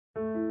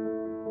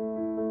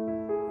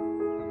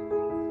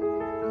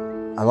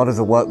A lot of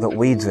the work that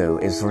we do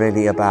is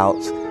really about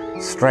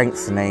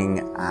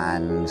strengthening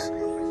and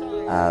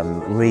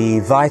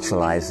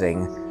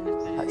revitalizing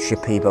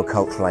Shipibo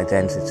cultural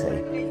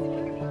identity.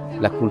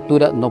 La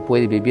cultura no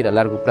puede vivir a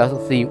largo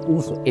plazo sin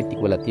uso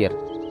ético de la tierra.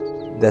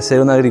 De hacer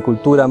una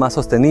agricultura más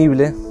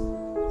sostenible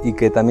y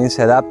que también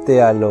se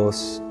adapte al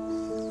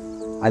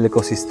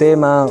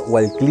ecosistema o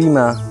al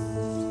clima.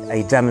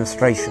 A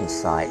demonstration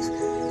site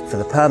for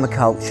the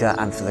permaculture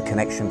and for the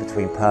connection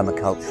between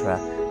permaculture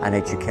and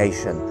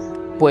education.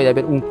 Puede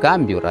haber un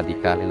cambio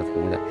radical en las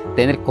comunidades,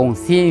 tener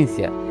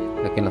conciencia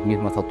de que las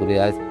mismas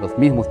autoridades, los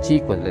mismos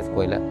chicos de la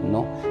escuela,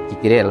 ¿no?, que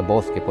quieren el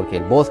bosque, porque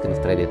el bosque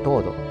nos trae de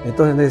todo.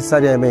 Entonces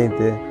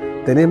necesariamente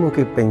tenemos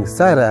que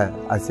pensar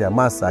hacia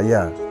más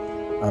allá,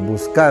 a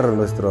buscar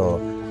nuestro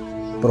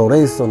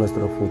progreso,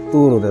 nuestro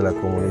futuro de la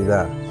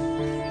comunidad.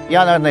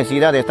 Ya no hay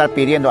necesidad de estar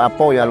pidiendo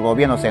apoyo al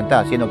gobierno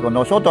central, sino que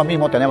nosotros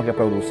mismos tenemos que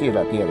producir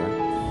la tierra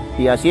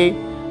y así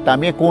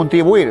también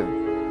contribuir.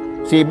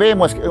 Si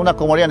vemos que una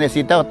comunidad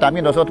necesitada,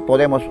 también nosotros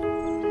podemos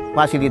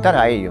facilitar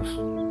a ellos.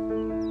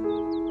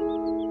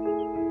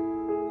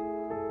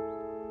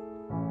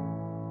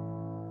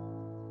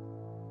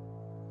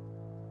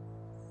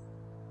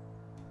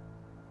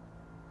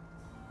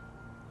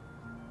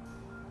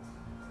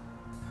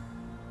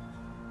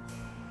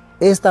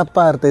 Esta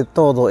parte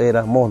todo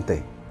era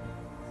monte.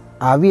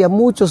 Había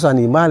muchos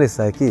animales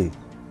aquí,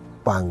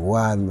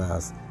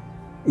 panguanas,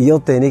 y yo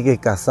tenía que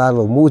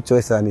cazarlos mucho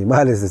esos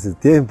animales ese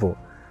tiempo.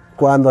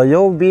 Cuando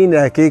yo vine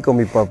aquí con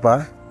mi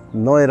papá,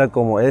 no era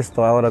como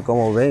esto ahora,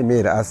 como ven,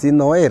 mira, así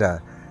no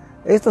era.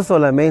 Esto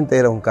solamente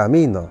era un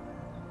camino.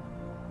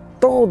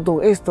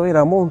 Todo esto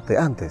era monte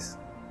antes.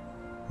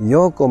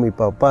 Yo con mi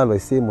papá lo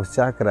hicimos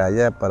chacra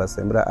allá para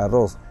sembrar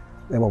arroz.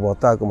 Hemos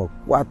botado como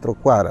 4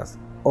 cuadras,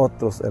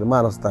 otros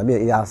hermanos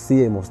también, y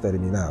así hemos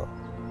terminado.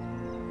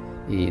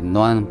 Y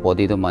no han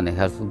podido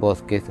manejar sus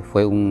bosques.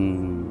 Fue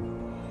un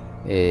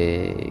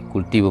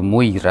cultivo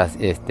muy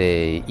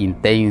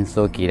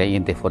intenso que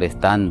iban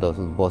deforestando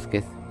sus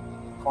bosques.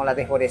 Con la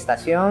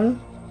deforestación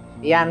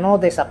ya no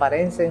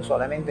desaparecen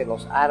solamente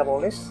los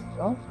árboles,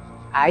 ¿no?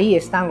 Ahí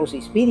están los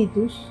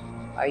espíritus,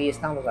 ahí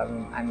están los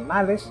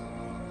animales,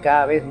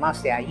 cada vez más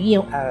se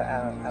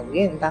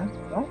ahuyentan,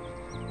 ¿no?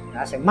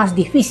 Hace más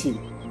difícil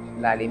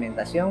la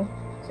alimentación,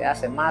 se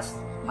hace más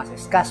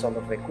escasos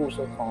los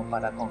recursos como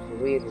para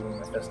construir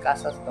nuestras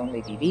casas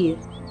donde vivir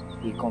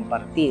y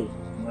compartir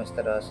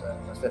nuestras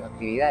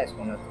actividades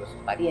con nuestros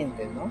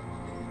parientes, ¿no?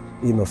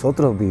 Y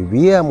nosotros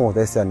vivíamos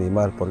de ese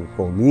animal porque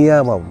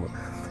comíamos.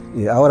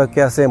 Y ahora,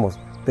 ¿qué hacemos?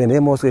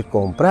 Tenemos que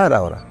comprar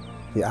ahora.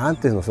 Y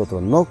antes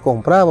nosotros no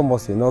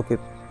comprábamos, sino que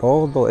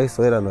todo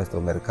eso era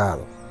nuestro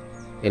mercado.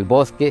 El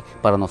bosque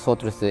para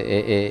nosotros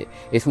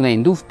es una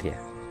industria,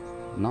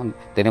 ¿no?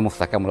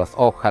 Sacamos las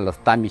hojas, los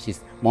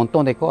tamichis, un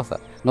montón de cosas.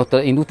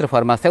 Nuestra industria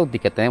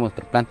farmacéutica, tenemos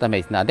nuestra planta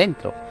medicinal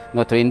adentro.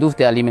 Nuestra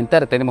industria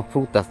alimentaria, tenemos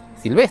frutas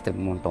silvestres,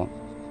 un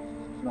montón.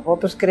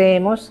 Nosotros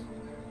creemos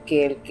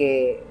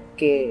que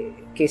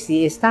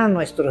si están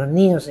nuestros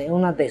niños en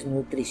una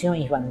desnutrición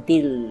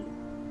infantil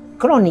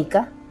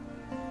crónica,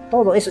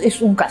 todo eso es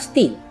un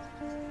castigo.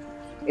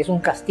 Es un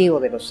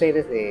castigo de los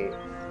seres de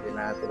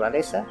la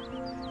naturaleza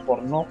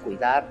por no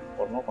cuidar,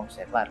 por no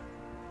conservar.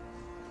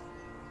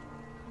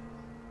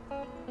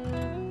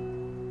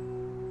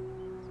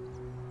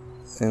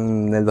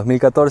 En el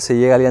 2014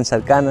 llega Alianza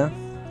Arcana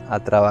a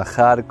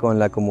trabajar con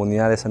la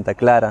comunidad de Santa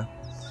Clara.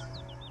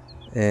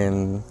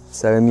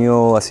 Se ha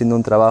venido haciendo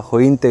un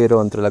trabajo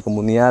íntegro entre la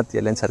comunidad y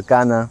Alianza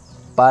Arcana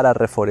para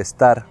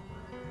reforestar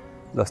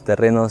los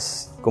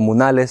terrenos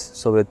comunales,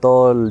 sobre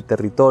todo el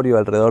territorio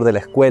alrededor de la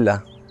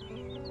escuela.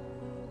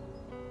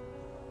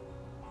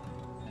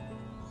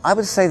 I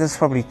would say there's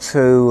probably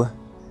 2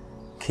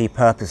 key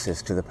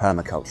purposes to the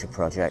permaculture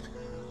project.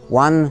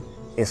 One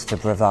is to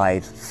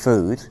provide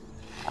food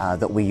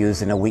that we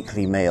use in a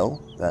weekly meal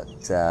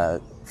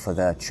for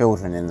the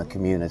children in the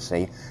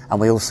community, and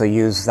we also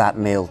use that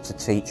meal to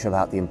teach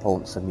about the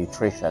importance of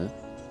nutrition.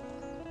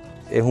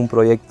 Es un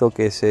proyecto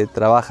que se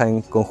trabaja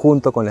en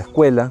conjunto con la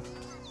escuela,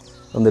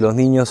 donde los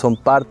niños son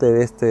parte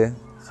de este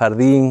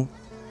jardín,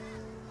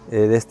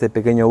 de este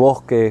pequeño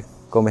bosque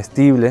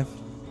comestible.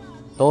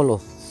 Todos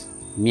los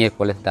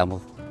miércoles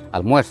damos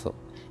almuerzo,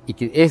 y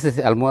que esos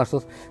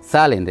almuerzos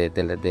salen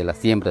de la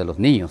siembra de los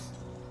niños.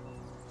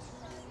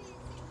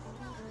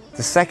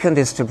 The second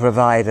is to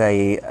provide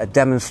a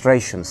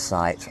demonstration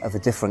site of a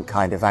different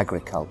kind of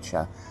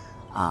agriculture,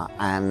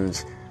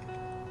 and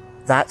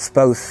that's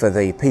both for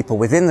the people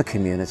within the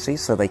community,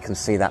 so they can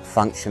see that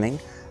functioning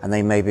and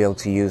they may be able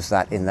to use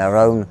that in their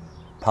own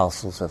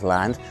parcels of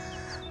land,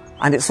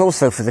 and it's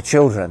also for the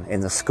children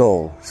in the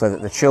school, so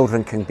that the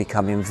children can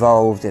become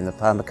involved in the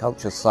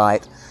permaculture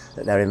site,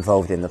 that they're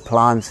involved in the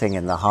planting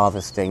and the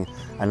harvesting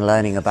and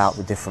learning about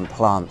the different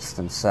plants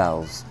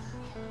themselves.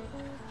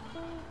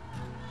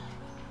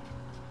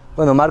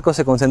 Bueno, Marco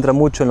se concentra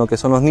mucho en lo que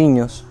son los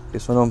niños, que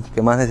son los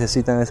que más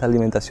necesitan esa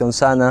alimentación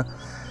sana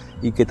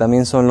y que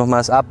también son los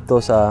más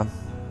aptos a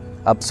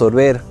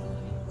absorber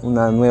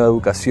una nueva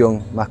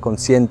educación más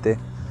consciente.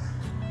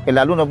 El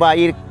alumno va a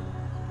ir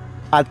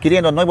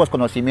adquiriendo nuevos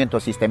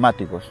conocimientos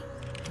sistemáticos.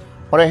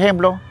 Por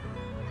ejemplo,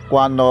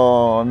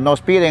 cuando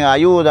nos piden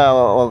ayuda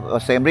o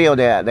sembrío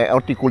de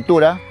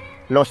horticultura,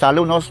 los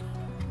alumnos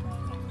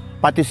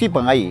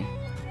participan ahí.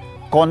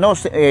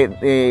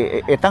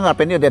 Están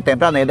aprendiendo de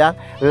temprana edad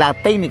la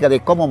técnica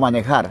de cómo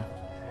manejar,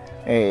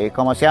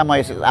 como se llama,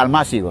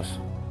 almácigos.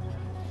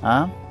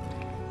 ¿Ah?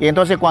 Y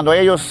entonces cuando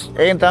ellos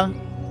entran,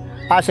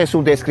 hacen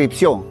su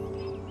descripción,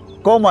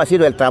 cómo ha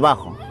sido el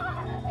trabajo.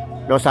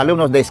 Los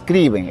alumnos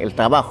describen el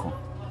trabajo.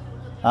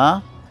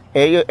 ¿Ah?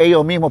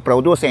 Ellos mismos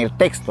producen el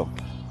texto.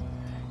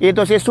 Y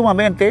entonces es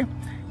sumamente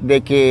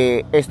de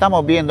que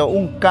estamos viendo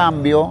un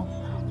cambio,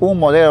 un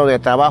modelo de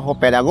trabajo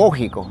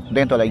pedagógico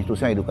dentro de la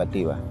institución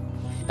educativa.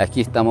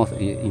 Aquí estamos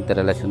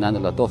interrelacionando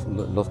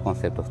los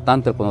conceptos,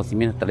 tanto el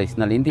conocimiento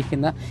tradicional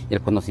indígena y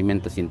el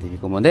conocimiento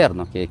científico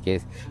moderno, que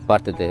es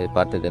parte de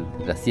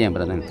la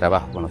siembra, del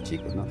trabajo con los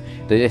chicos, ¿no?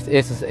 Entonces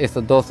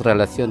esas dos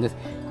relaciones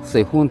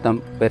se juntan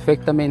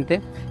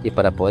perfectamente y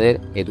para poder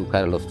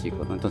educar a los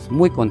chicos, ¿no? Entonces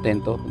muy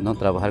contento, ¿no?,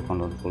 trabajar con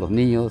los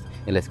niños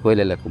en la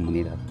escuela y la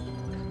comunidad.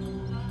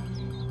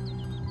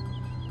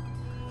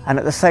 And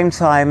at the same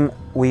time,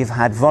 we've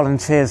had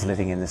volunteers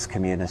living in this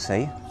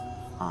community,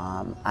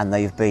 and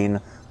they've been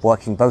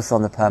working both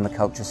on the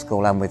permaculture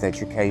school and with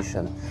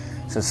education.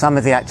 So some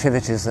of the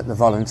activities that the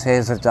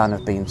volunteers have done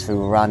have been to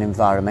run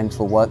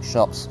environmental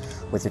workshops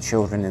with the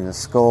children in the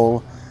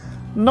school.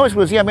 No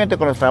exclusivamente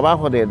con los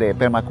trabajos de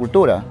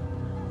permacultura,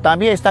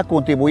 también está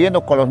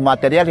contribuyendo con los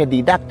materiales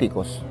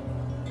didácticos.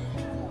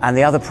 And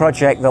the other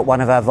project that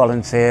one of our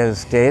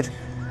volunteers did,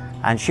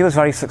 and she was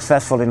very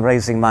successful in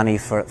raising money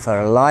for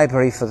a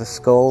library for the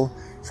school,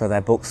 so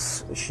their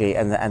books,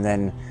 and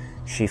then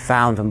she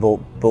found and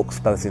bought books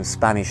both in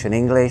Spanish and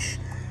English.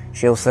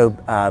 She also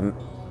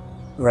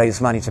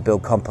raised money to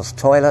build compost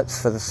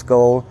toilets for the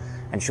school,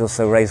 and she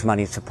also raised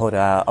money to put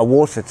a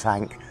water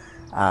tank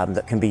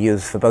that can be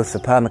used for both the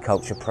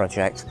permaculture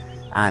project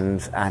and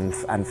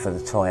for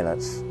the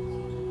toilets.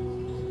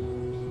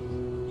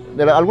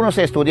 Algunos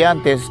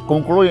estudiantes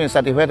concluyen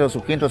satisfechos de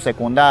su quinto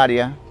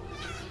secundaria,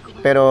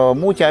 pero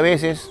muchas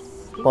veces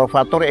por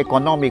factor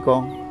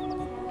económico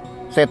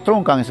se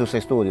truncan en sus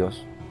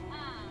estudios.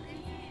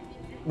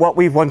 What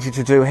we've wanted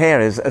to do here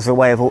is, as a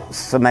way of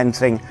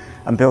cementing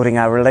and building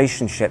our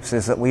relationships,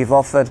 is that we've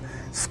offered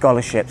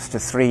scholarships to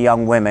 3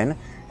 young women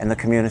in the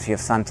community of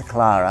Santa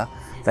Clara.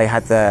 They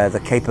had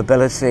the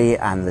capability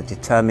and the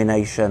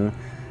determination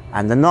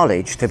and the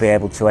knowledge to be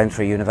able to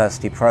enter a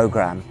university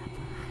program.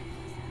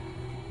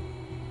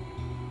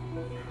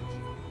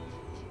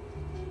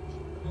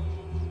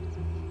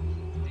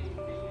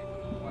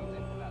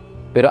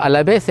 Pero a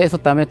la vez eso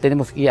también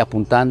tenemos que ir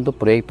apuntando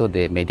proyectos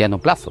de mediano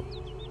plazo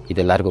y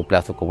de largo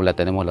plazo, como la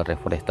tenemos la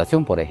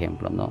reforestación, por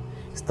ejemplo, ¿no?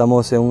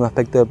 Estamos en un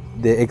aspecto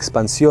de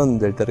expansión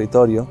del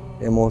territorio.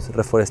 Hemos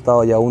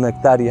reforestado ya 1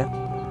 hectárea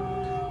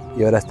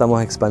y ahora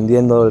estamos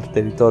expandiendo el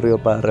territorio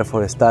para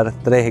reforestar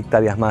 3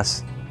 hectáreas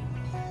más.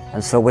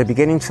 And so we're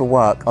beginning to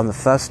work on the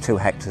first 2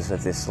 hectares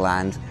of this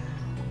land,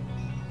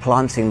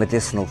 planting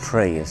medicinal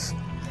trees.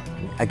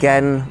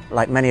 Again,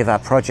 like many of our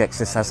projects,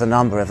 this has a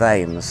number of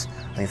aims.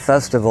 I mean,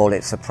 first of all,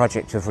 it's a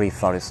project of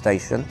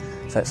reforestation,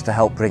 so it's to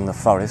help bring the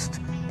forest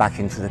back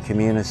into the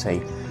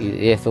community.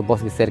 Y esos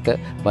bosques cerca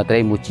va a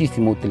traer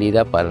muchísima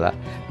utilidad para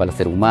el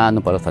ser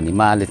humano, para los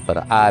animales,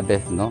 para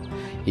aves, ¿no?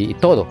 Y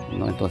todo,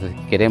 ¿no? Entonces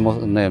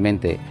queremos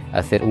nuevamente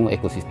hacer un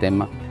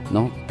ecosistema,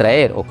 ¿no?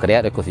 Traer o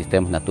crear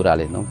ecosistemas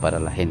naturales, ¿no?, para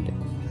la gente.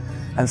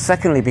 And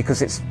secondly,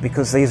 because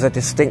these are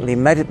distinctly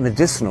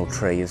medicinal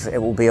trees, it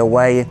will be a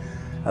way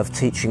of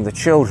teaching the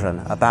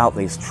children about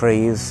these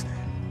trees.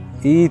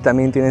 Y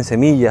también tienen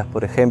semillas,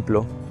 por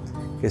ejemplo,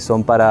 que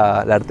son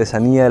para la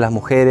artesanía de las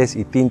mujeres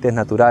y tintes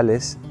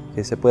naturales,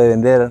 que se puede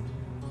vender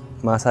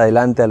más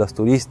adelante a los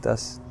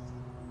turistas.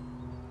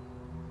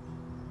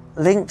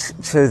 Linked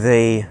to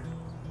the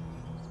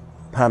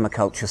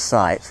permaculture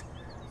site,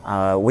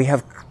 we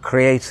have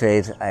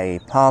created a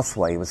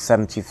pathway with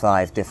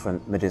 75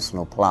 different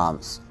medicinal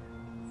plants.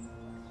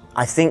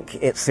 I think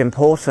it's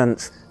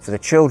important for the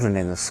children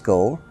in the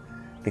school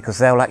because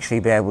they'll actually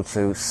be able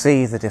to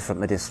see the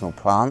different medicinal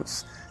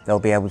plants, they'll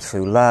be able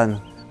to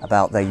learn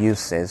about their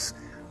uses,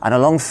 and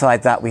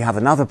alongside that we have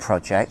another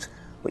project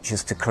which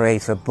is to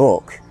create a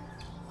book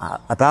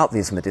about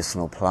these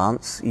medicinal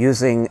plants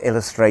using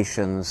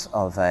illustrations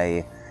of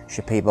a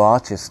Shipibo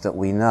artist that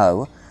we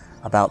know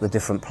about the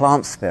different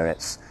plant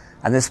spirits.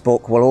 And this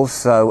book will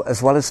also,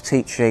 as well as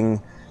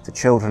teaching the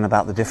children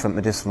about the different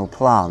medicinal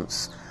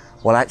plants,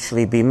 will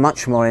actually be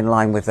much more in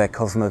line with their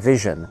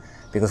cosmovision,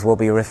 because we'll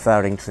be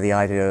referring to the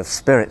idea of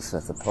spirits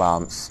of the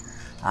plants,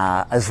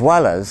 as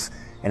well as,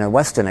 in a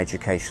Western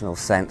educational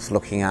sense,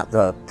 looking at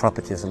the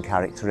properties and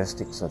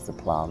characteristics of the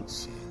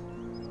plants.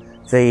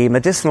 The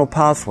medicinal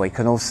pathway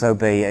can also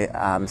be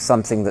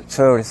something that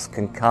tourists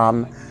can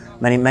come.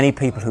 Many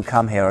people who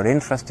come here are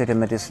interested in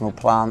medicinal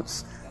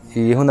plants.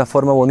 Y es una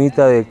forma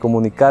bonita de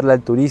comunicarle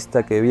al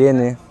turista que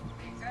viene,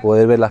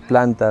 poder ver las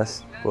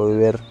plantas, poder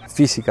ver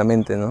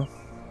físicamente, ¿no?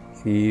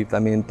 Y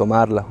también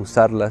tomarlas,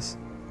 usarlas.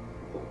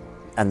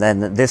 And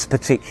then this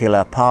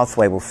particular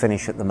pathway will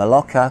finish at the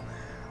Maloka,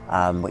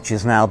 which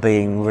is now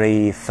being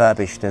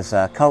refurbished as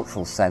a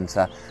cultural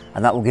centre,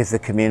 and that will give the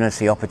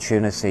community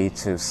opportunity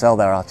to sell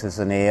their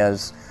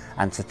artesanias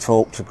and to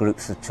talk to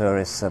groups of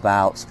tourists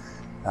about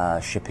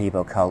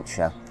Shipibo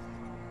culture.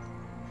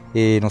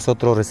 Y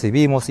nosotros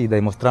recibimos y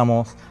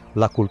demostramos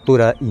la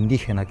cultura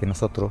indígena que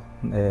nosotros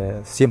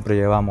siempre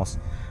llevamos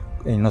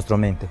en nuestra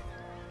mente.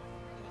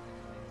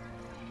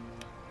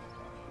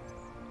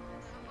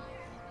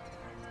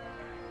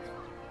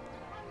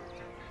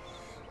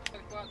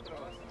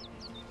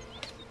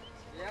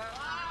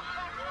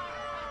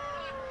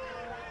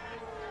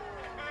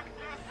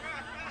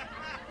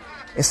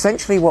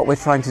 Essentially what we're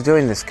trying to do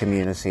in this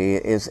community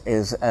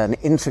is an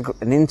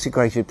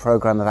integrated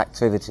program of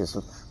activities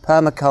of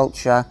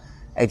permaculture,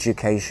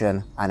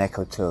 education and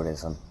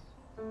ecotourism.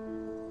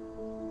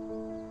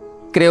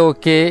 Creo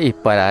que y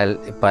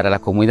para la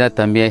comunidad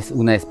también es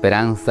una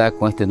esperanza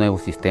con este nuevo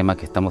sistema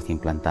que estamos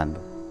implantando.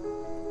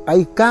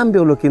 Hay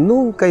cambios lo que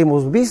nunca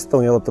hemos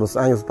visto en otros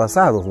años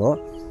pasados, ¿no?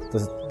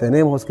 Entonces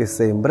tenemos que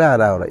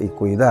sembrar ahora y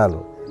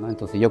cuidarlo. ¿No?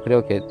 Entonces yo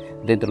creo que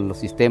dentro de los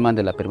sistemas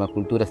de la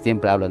permacultura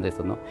siempre hablan de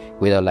eso, ¿no?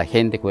 Cuidar a la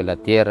gente, cuidar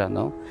la tierra,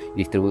 ¿no?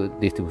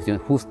 Distribución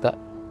justa.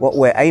 What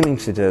we're aiming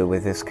to do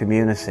with this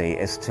community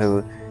is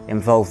to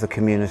involve the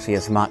community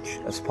as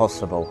much as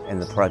possible in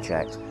the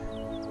project.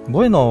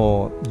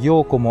 Bueno,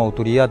 yo como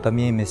autoridad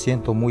también me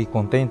siento muy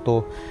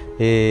contento.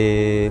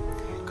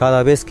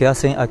 Cada vez que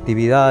hacen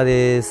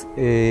actividades,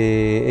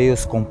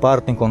 ellos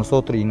comparten con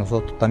nosotros y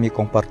nosotros también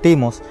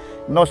compartimos.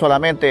 No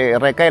solamente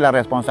recae la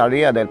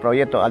responsabilidad del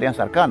proyecto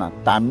Alianza Arcana,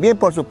 también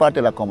por su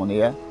parte la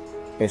comunidad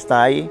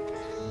está ahí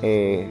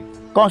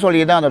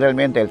consolidando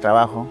realmente el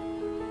trabajo.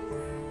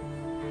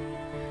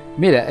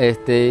 Mira,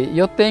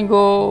 yo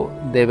tengo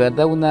de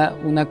verdad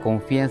una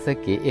confianza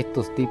que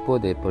estos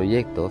tipos de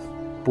proyectos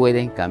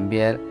pueden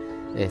cambiar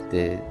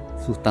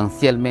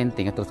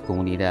sustancialmente en otras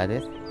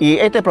comunidades. Y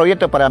este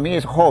proyecto para mí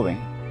es joven.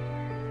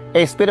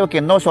 Espero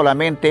que no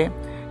solamente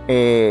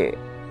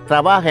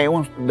trabaje en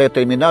un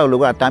determinado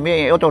lugar,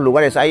 también en otros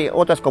lugares hay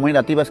otras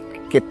comunidades nativas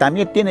que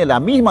también tienen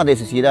la misma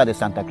necesidad de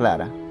Santa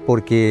Clara.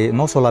 Porque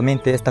no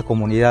solamente esta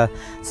comunidad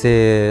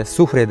se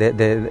sufre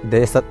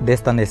de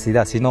esta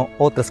necesidad, sino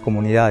otras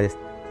comunidades.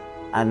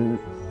 And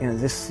you know,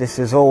 this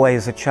is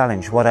always a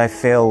challenge. What I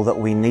feel that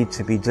we need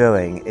to be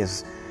doing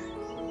is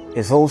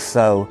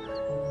also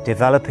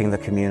developing the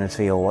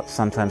community, or what's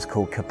sometimes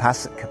called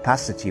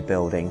capacity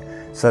building,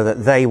 so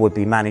that they would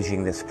be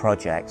managing this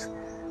project.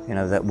 You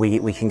know, that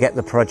we can get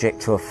the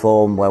project to a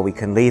form where we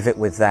can leave it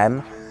with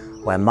them,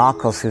 where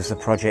Marcos, who's the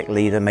project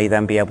leader, may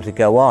then be able to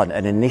go on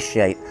and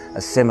initiate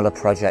a similar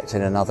project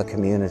in another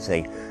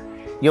community.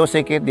 Yo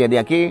sé que desde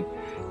aquí,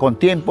 con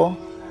tiempo,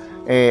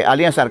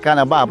 Alianza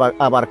Arcana va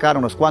a abarcar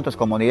unos cuantos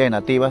comunidades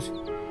nativas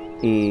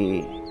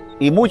y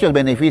muchos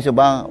beneficios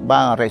van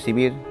a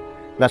recibir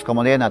las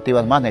comunidades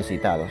nativas más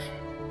necesitadas.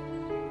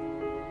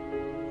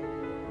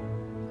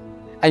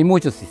 Hay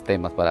muchos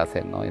sistemas para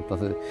hacer, ¿no?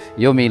 Entonces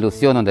yo me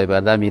ilusiono de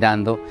verdad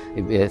mirando,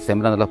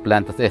 sembrando las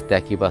plantas.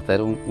 Aquí va a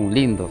ser un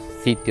lindo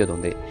sitio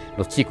donde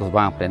los chicos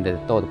van a aprender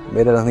de todo.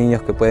 Ver a los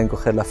niños que pueden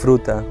coger la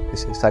fruta, que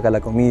se saca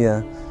la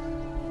comida,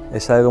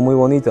 es algo muy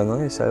bonito,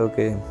 ¿no? Es algo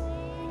que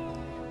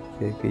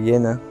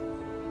llena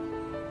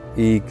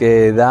y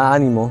que da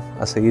ánimo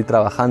a seguir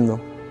trabajando.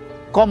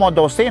 Como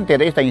docente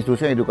de esta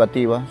institución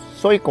educativa,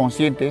 soy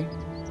consciente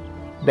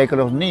de que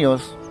los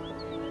niños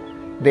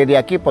desde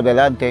aquí por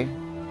delante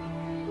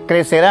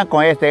crecerán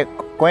con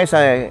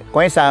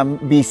esa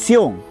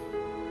visión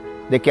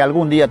de que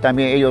algún día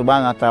también ellos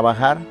van a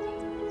trabajar,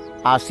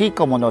 así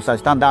como nos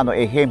están dando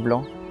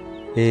ejemplo.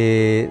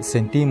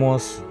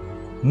 Sentimos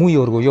muy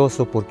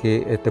orgullosos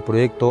porque este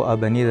proyecto ha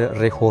venido a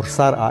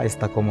reforzar a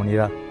esta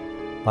comunidad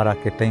para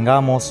que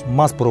tengamos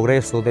más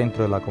progreso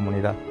dentro de la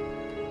comunidad.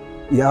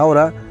 Y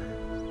ahora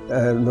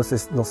nos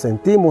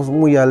sentimos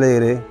muy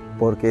alegres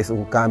porque es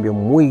un cambio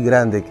muy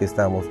grande que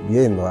estamos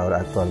viendo ahora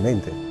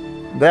actualmente.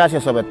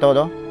 Gracias sobre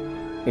todo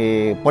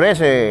por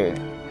esa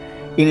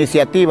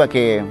iniciativa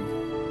que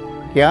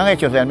han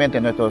hecho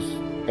realmente nuestros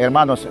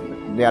hermanos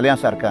de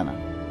Alianza Arcana.